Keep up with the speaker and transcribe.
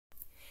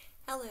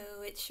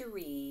Hello, it's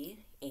Cherie,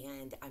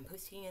 and I'm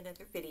posting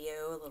another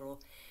video, a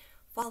little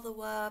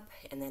follow-up,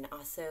 and then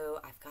also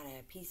I've got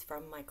a piece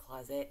from my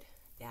closet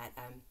that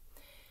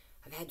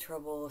I've had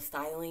trouble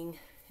styling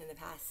in the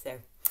past,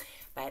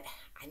 but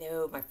I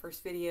know my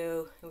first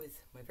video, it was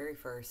my very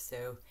first,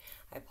 so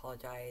I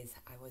apologize.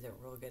 I wasn't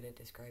real good at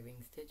describing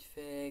Stitch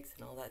Fix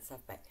and all that stuff,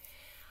 but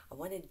I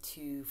wanted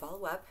to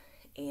follow up,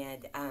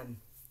 and I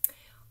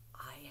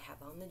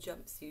have on the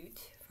jumpsuit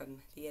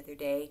from the other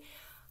day.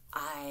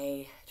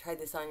 I tried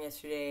this on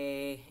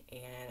yesterday,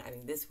 and I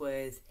mean,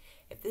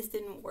 if this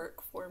didn't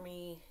work for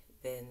me,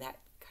 then that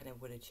kind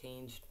of would have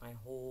changed my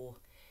whole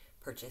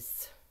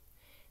purchase,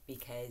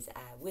 because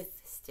with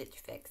Stitch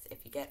Fix,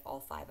 if you get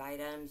all 5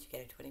 items, you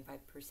get a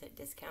 25%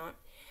 discount.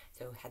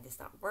 So had this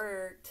not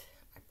worked,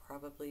 I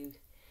probably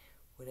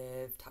would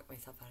have talked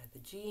myself out of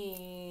the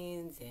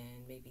jeans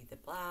and maybe the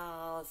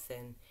blouse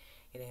and,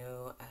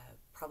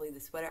 probably the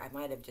sweater. I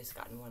might have just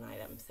gotten one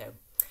item.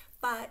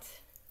 But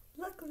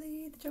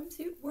luckily the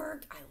jumpsuit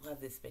worked. I love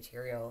this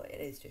material.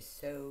 It is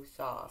just so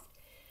soft.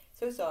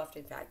 So soft,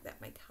 in fact, that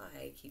my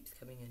tie keeps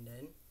coming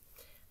undone.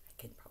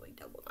 I could probably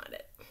double knot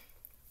it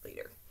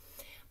later.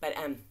 But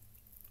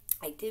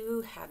I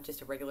do have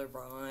just a regular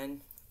bra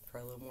on for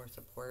a little more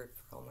support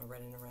for all my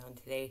running around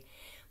today.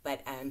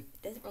 But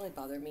it doesn't really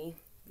bother me,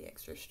 the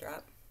extra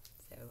strap.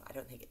 So I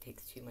don't think it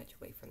takes too much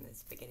away from the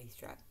spaghetti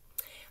strap.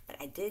 But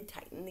I did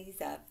tighten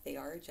these up. They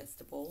are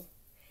adjustable.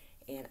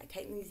 And I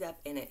tightened these up,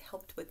 and it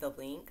helped with the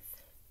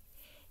length.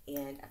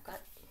 And I've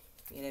got,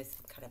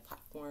 some kind of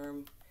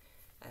platform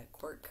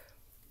cork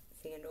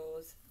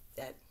sandals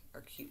that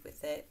are cute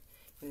with it.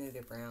 Even though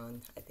they're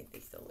brown, I think they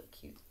still look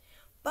cute.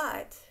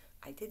 But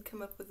I did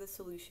come up with a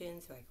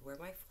solution so I could wear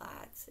my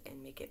flats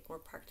and make it more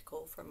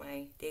practical for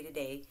my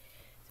day-to-day.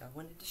 So I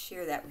wanted to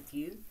share that with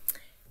you.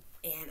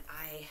 And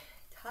I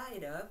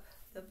tied up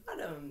the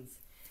bottoms.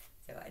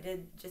 So I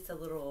did just a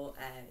little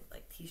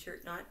like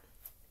t-shirt knot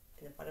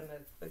in the bottom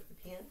of both the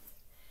pants,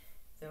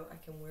 so I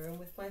can wear them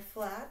with my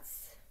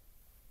flats.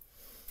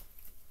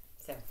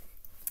 So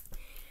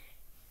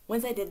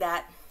once I did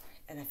that,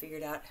 and I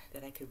figured out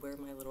that I could wear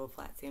my little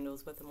flat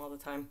sandals with them all the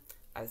time,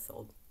 I was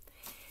sold.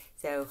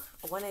 So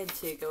I wanted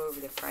to go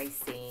over the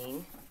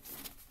pricing.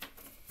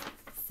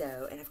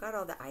 So, and I've got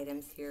all the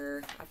items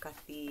here. I've got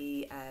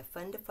the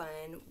Fun to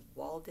Fun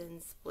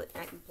Walden split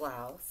neck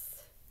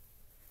blouse,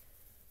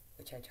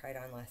 which I tried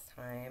on last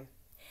time,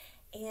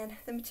 and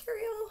the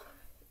material,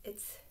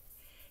 it's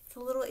a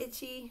little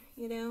itchy,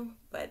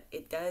 but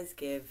it does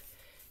give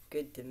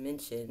good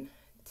dimension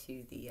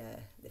to the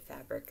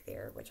fabric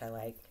there, which I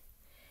like,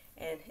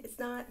 and it's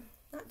not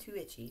too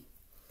itchy.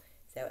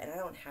 So, and I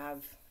don't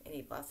have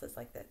any blouses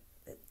like that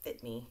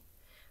fit me.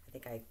 I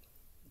think I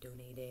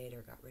donated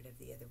or got rid of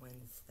the other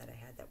ones that I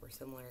had that were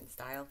similar in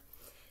style.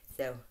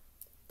 So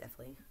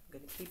definitely I'm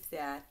gonna keep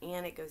that,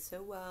 and it goes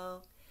so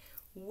well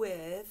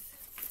with,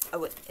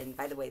 oh, and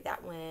by the way,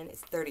 that one is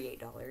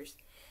 $38.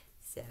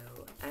 So,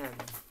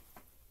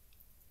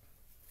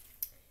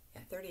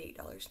 yeah,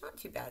 $38, not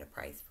too bad a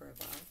price for a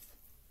blouse.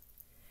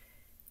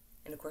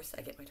 And of course,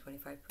 I get my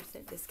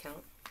 25%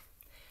 discount.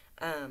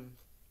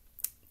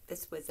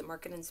 This was the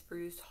Market and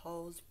Spruce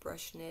Halls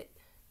Brush Knit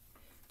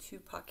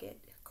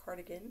 2-pocket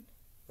cardigan,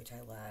 which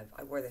I love.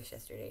 I wore this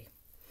yesterday.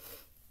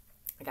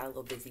 I got a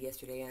little busy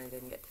yesterday and I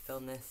didn't get to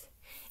film this.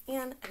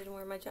 And I didn't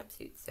wear my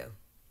jumpsuit, so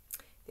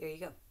there you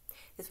go.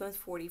 This one's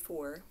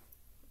 $44.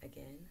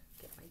 Again,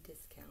 get my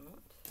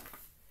discount.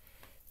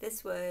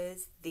 This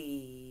was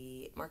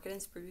the Market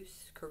and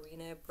Spruce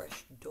Karina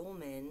Brush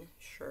Dolman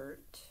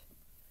shirt,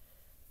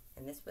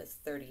 and this was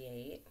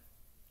 $38.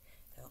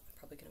 So I'm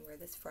probably gonna wear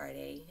this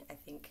Friday. I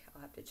think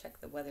I'll have to check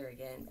the weather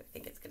again, but I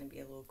think it's gonna be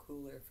a little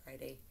cooler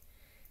Friday,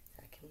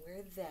 so I can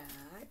wear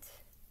that.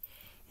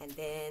 And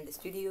then the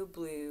Studio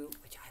Blue,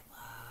 which I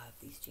love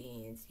these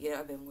jeans.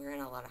 I've been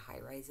wearing a lot of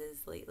high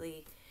rises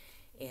lately,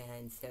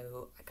 and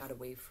so I got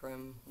away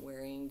from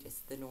wearing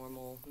just the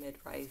normal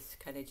mid-rise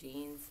kind of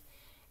jeans.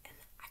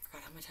 I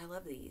forgot how much I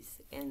love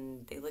these,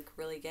 and they look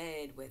really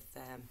good with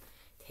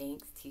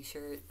tanks,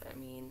 t-shirts. I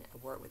mean, I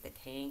wore it with a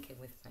tank and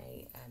with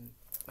my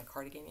my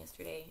cardigan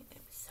yesterday, and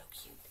it was so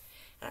cute.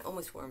 And I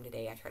almost wore them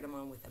today. I tried them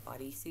on with a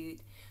bodysuit,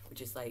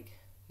 which is like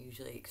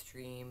usually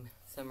extreme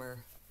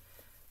summer,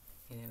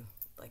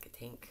 like a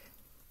tank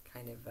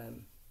kind of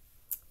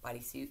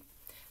bodysuit.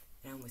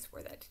 And I almost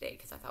wore that today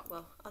because I thought,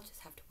 well, I'll just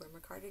have to wear my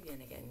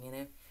cardigan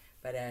again,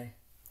 But I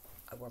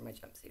wore my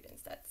jumpsuit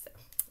instead, so,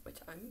 which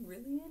I'm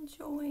really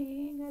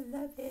enjoying. I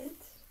love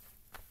it.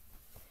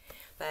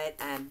 But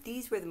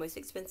these were the most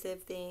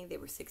expensive thing. They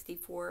were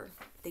 $64.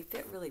 They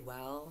fit really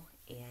well,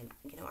 and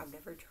I've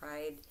never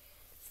tried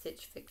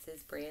Stitch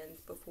Fix's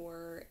brands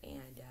before,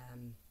 and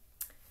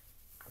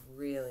I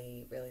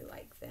really, really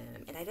like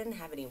them. And I didn't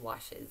have any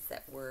washes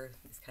that were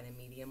this kind of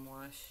medium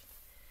wash,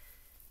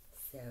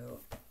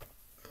 so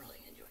I'm really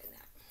enjoying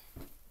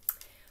that.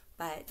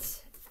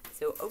 But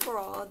so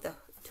overall, the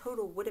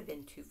total would have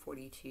been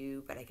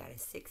 $242, but I got a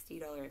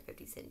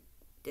 $60.50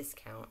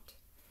 discount.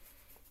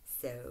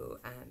 So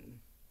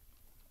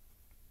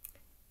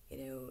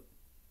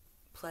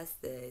plus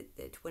the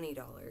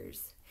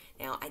 $20.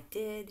 Now I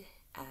did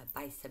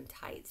buy some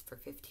tights for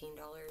 $15,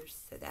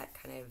 so that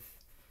kind of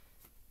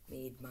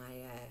made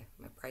my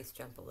my price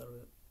jump a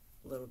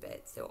little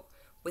bit. So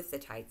with the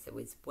tights, it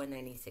was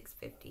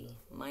 $196.50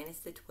 minus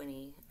the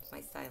 $20 of my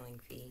styling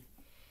fee.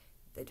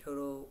 The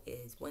total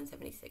is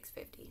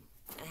 $176.50.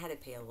 I had to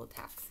pay a little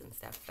tax and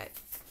stuff, but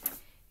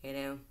you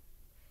know,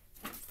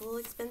 it's a little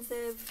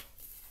expensive.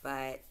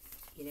 But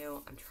you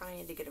know, I'm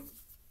trying to get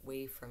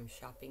away from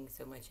shopping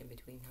so much in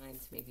between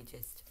times. Maybe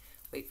just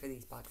wait for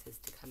these boxes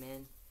to come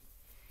in.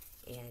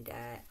 And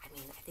I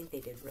mean, I think they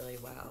did really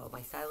well.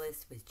 My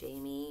stylist was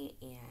Jamie,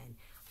 and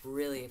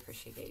really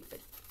appreciate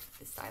what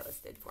the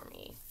stylist did for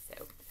me.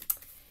 So,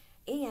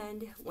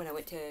 and when I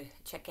went to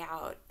check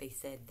out, they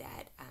said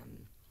that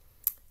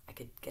I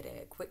could get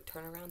a quick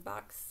turnaround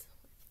box,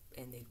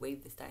 and they'd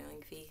waive the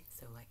styling fee.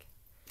 So, like,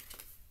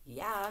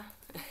 yeah.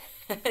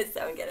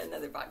 So I'm getting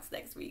another box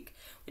next week,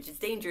 which is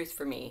dangerous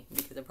for me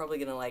because I'm probably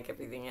gonna like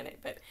everything in it.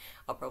 But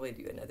I'll probably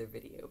do another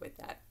video with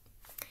that.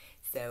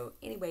 So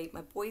anyway,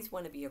 my boys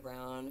want to be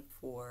around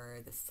for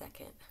the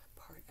second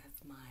part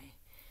of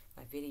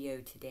my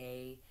video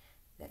today.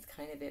 That's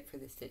kind of it for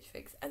the Stitch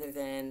Fix, other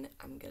than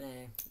I'm going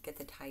to get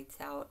the tights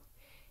out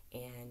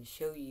and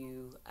show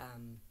you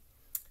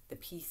the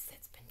piece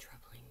that's been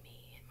troubling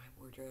me in my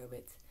wardrobe.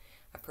 It's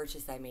a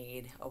purchase I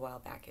made a while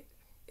back.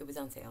 It was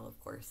on sale, of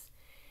course.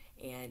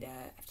 And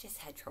I've just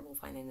had trouble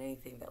finding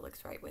anything that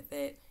looks right with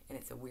it. And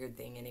it's a weird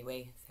thing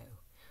anyway. So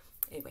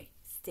anyway,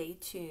 stay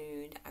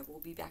tuned. I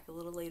will be back a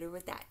little later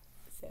with that.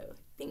 So,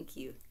 thank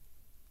you.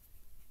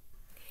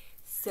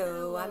 So,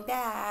 hello. I'm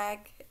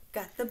back.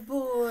 Got the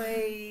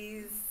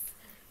boys.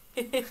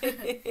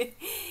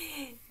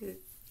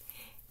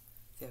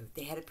 So,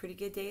 they had a pretty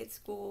good day at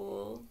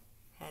school.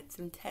 Had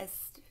some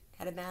tests.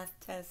 Had a math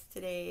test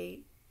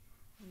today.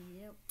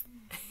 Yep.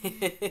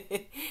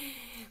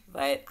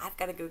 But I've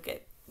got to go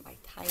get my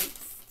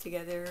tights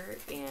together.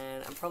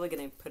 And I'm probably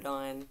going to put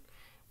on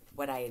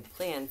what I had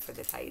planned for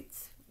the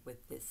tights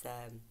with this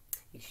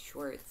these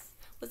shorts.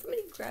 Will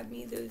somebody grab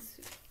me those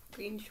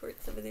green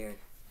shorts over there?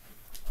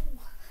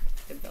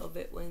 The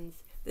velvet ones.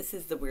 This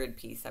is the weird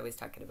piece I was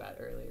talking about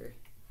earlier.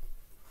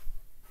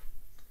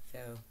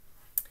 So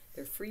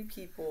they're Free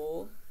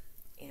People,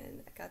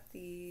 and I got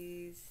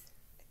these,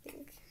 I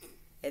think,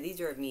 yeah, these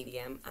are a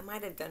medium. I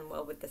might have done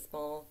well with the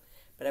small,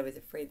 but I was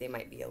afraid they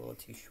might be a little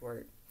too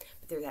short.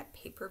 But they're that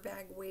paper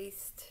bag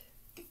waist,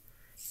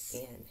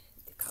 and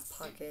they've got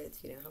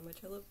pockets. You know how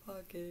much I love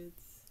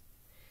pockets.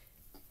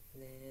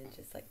 And then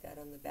just like that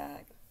on the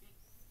back.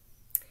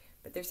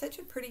 But they're such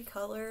a pretty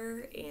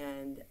color,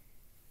 and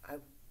I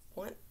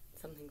want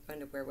something fun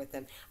to wear with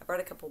them. I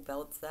brought a couple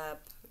belts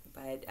up,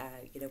 but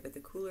you know, with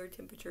the cooler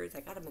temperatures, I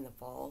got them in the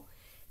fall,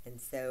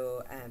 and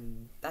so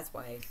that's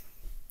why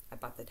I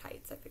bought the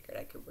tights. I figured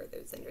I could wear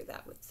those under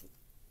that with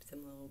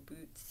some little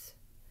boots.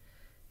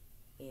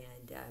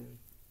 And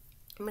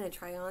I'm going to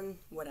try on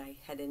what I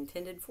had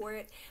intended for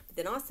it, but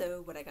then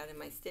also what I got in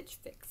my Stitch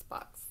Fix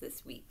box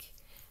this week.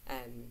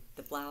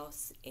 The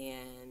blouse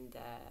and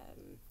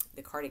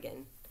the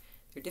cardigan.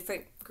 They're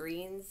different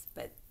greens,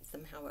 but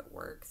somehow it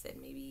works,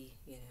 and maybe,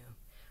 you know,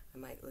 I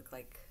might look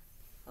like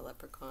a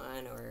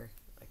leprechaun, or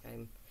like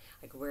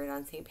I could wear it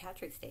on St.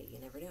 Patrick's Day. You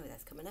never know,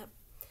 that's coming up.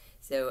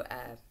 So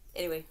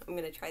anyway, I'm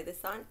going to try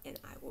this on, and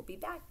I will be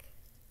back.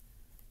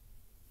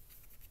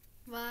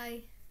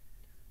 Bye.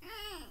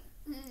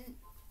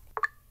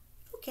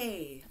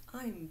 Okay,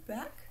 I'm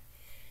back.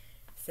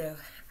 So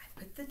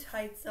put the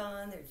tights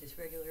on. They're just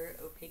regular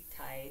opaque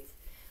tights,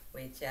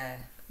 which I'm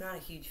not a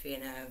huge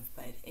fan of,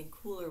 but in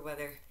cooler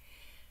weather,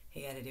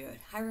 you gotta do it.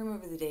 I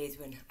remember the days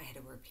when I had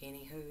to wear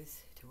pantyhose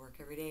to work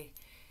every day,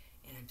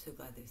 and I'm so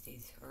glad those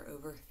days are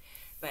over.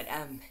 But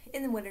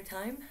in the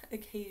wintertime,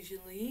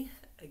 occasionally,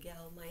 a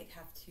gal might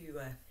have to,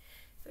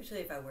 especially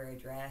if I wear a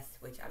dress,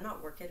 which I'm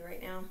not working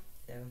right now,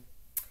 so.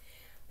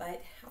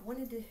 But I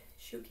wanted to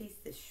showcase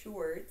the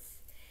shorts.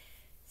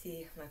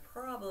 See, my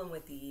problem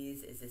with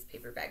these is this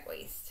paper bag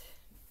waist.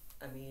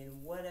 I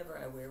mean, whatever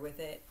I wear with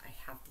it, I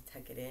have to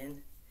tuck it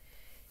in.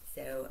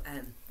 So,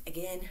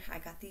 again, I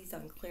got these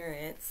on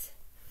clearance.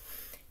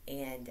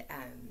 And,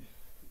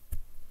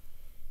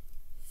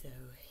 so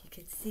you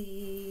can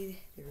see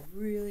they're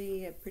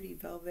really a pretty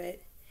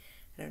velvet.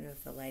 I don't know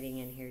if the lighting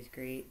in here is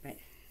great, but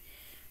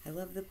I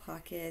love the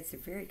pockets. They're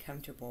very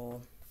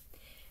comfortable.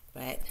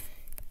 But,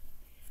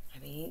 I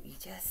mean, you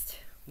just,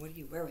 what do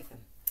you wear with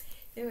them?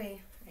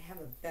 Anyway, I have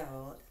a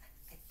belt.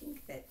 I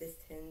think that this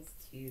tends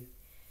to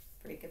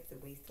break up the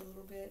waist a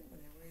little bit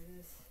when I wear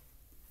this.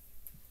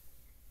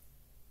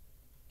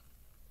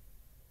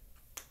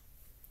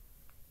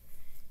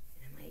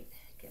 And I might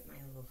get my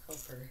little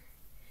helper.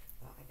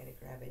 Well, I gotta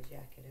grab a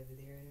jacket over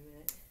there in a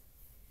minute.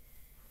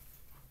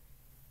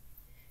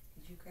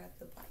 Did you grab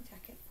the black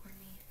jacket for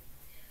me?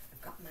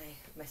 I've got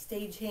my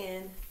stage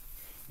hand.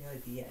 You know,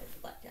 the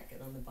black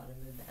jacket on the bottom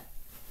of that.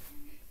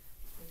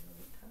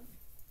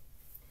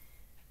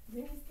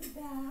 There's the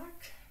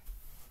back.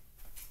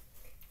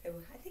 So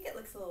I think it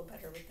looks a little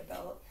better with the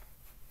belt.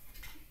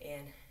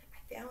 And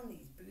I found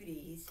these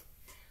booties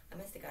I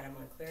must have got them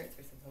on clearance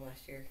or something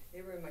last year.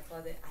 They were in my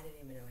closet. I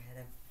didn't even know I had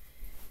them.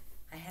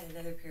 I had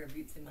another pair of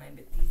boots in mind,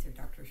 but these are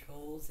Dr.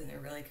 Scholl's and they're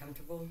really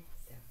comfortable.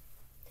 So,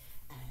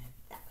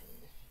 that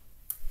one.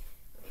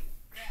 Let me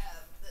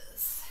grab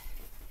this.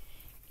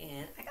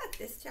 And I got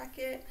this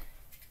jacket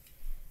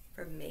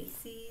from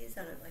Macy's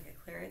on like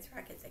a clearance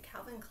rack. It's a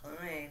Calvin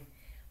Klein,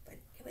 but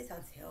it was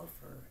on sale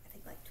for I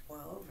think like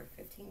 $12 or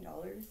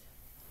 $15.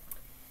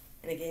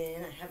 And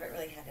again, I haven't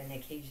really had an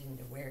occasion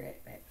to wear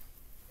it, but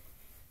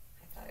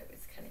I thought it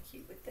was kind of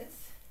cute with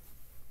this.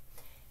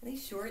 And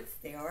these shorts,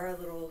 they are a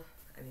little,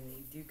 I mean,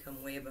 they do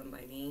come way above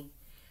my knee,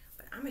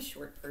 but I'm a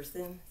short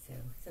person, so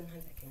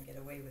sometimes I can get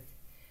away with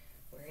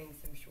wearing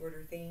some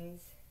shorter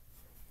things.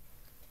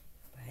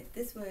 But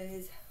this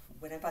was,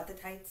 when I bought the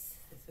tights,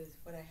 this was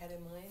what I had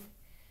in mind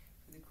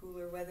for the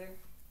cooler weather.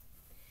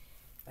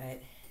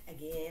 But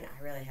again,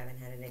 I really haven't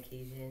had an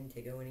occasion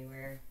to go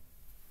anywhere.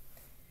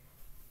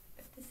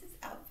 But this is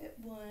outfit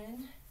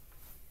one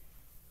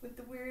with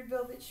the weird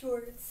velvet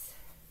shorts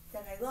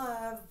that I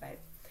love. But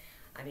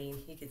I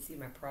mean, you can see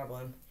my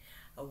problem.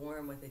 I wore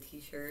them with a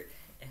t-shirt.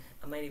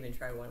 I might even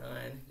try one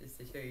on just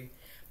to show you.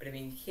 But I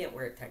mean, you can't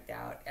wear it tucked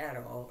out at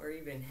all, or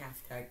even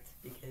half tucked,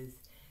 because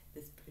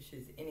this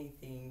pushes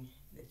anything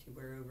that you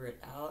wear over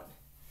it out,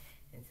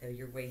 and so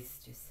your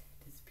waist just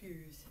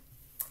disappears.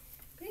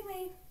 But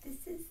anyway,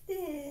 this is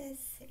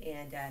this,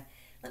 and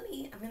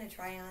I'm gonna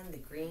try on the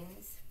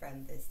greens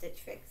from the Stitch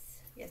Fix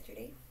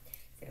yesterday,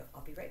 so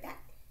I'll be right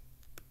back.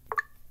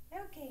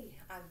 Okay,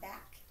 I'm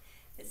back.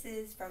 This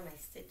is from my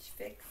Stitch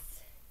Fix.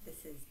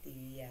 This is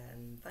the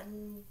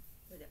Fun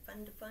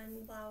to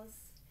Fun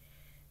blouse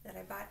that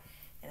I bought,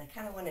 and I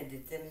kind of wanted to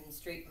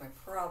demonstrate my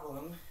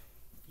problem,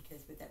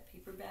 because with that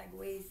paper bag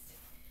waist,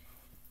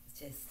 it's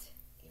just,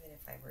 even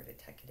if I were to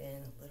tuck it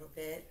in a little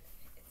bit,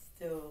 it's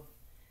still,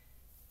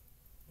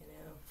 you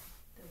know,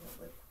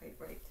 doesn't look quite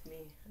right to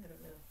me. I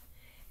don't know.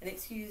 And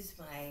excuse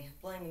my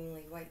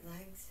blindingly white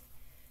legs.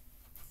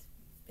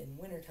 It's been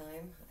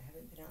wintertime. I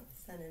haven't been out in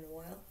the sun in a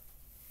while.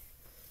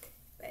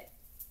 But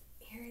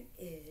here it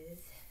is.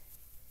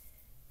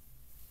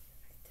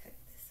 I tuck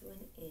this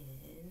one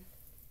in.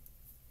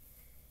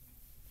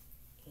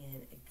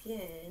 And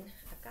again,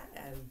 I've got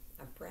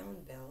a brown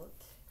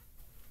belt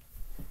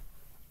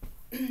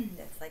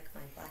that's like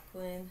my black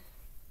one.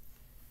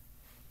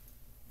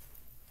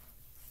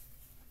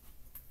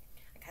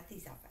 I got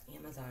these off of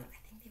Amazon. I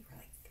think they were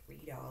like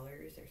 $3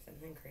 or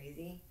something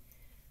crazy.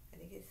 I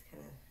think it's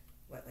kind of,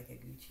 what, like a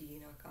Gucci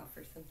knockoff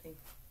or something.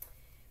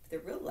 But they're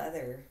real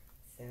leather,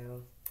 so,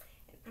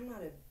 and I'm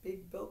not a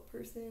big belt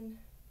person,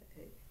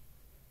 but,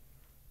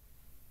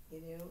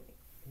 you know,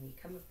 when you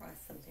come across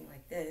something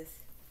like this,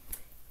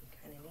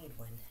 kind of need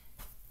one.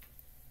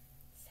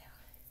 So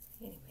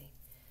anyway,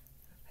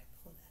 if I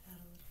pull that out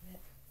a little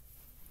bit,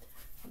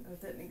 I don't know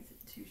if that makes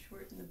it too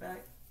short in the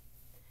back.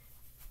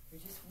 They're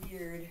just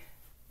weird.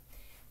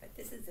 But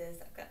this is this.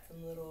 I've got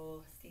some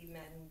little Steve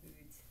Madden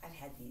boots. I've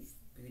had these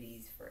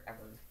booties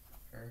forever,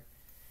 for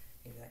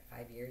maybe like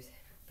 5 years.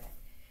 But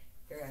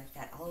they're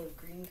that olive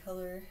green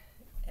color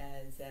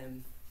as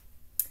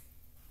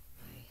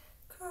my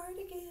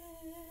cardigan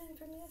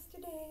from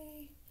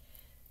yesterday.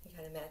 You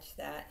kind of match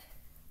that.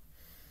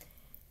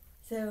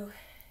 So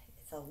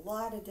it's a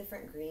lot of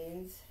different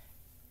greens,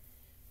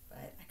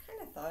 but I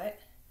kind of thought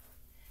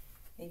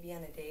maybe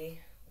on a day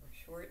or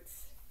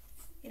shorts,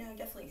 you know,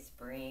 definitely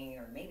spring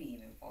or maybe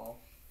even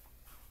fall,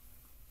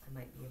 I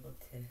might be able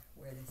to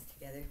wear this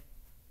together.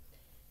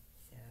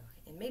 So,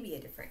 and maybe a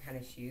different kind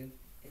of shoe.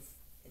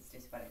 It's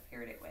just what I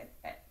paired it with,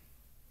 but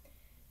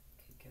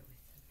could go with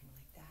something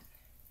like that.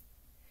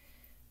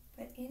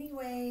 But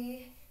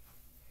anyway,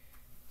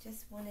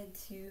 just wanted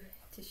to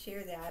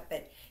share that.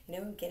 But you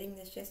know, getting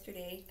this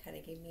yesterday kind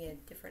of gave me a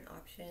different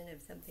option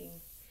of something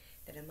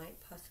that I might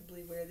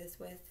possibly wear this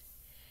with.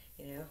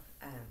 You know,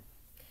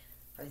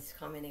 I was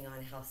commenting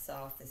on how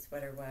soft the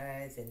sweater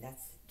was, and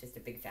that's just a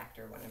big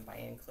factor when I'm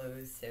buying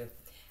clothes. So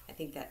I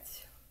think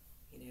that's,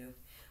 you know,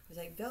 I was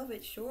like,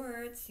 velvet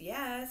shorts,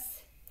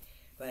 yes,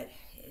 but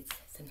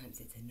sometimes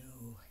it's a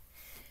no.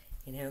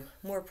 You know,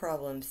 more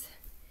problems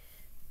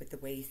with the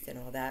waist and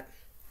all that.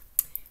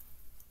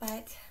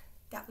 But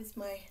that was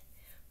my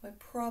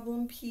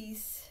problem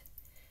piece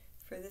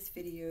for this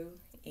video.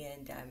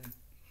 And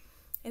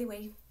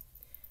anyway,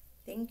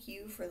 thank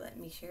you for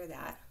letting me share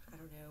that. I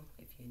don't know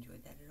if you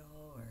enjoyed that at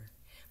all,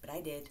 but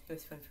I did. It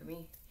was fun for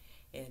me.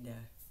 And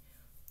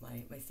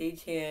my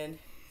stagehand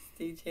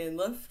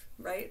left,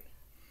 right?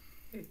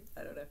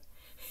 I don't know.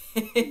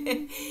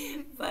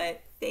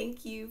 But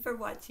thank you for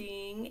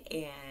watching,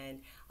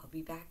 and I'll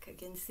be back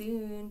again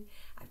soon.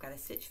 I've got a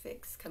Stitch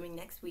Fix coming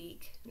next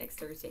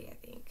Thursday,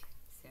 I think.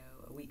 So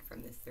a week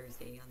from this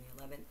Thursday on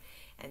the 11th.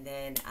 And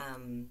then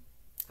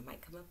I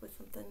might come up with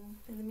something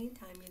in the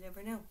meantime. You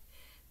never know.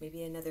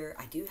 Maybe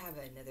I do have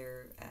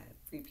another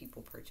Free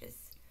People purchase.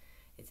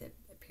 It's a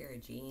pair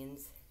of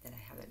jeans that I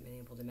haven't been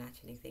able to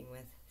match anything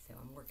with. So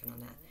I'm working on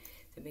that.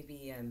 So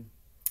maybe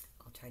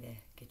I'll try to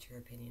get your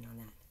opinion on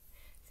that.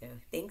 So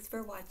thanks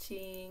for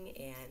watching,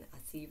 and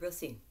I'll see you real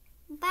soon.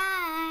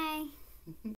 Bye.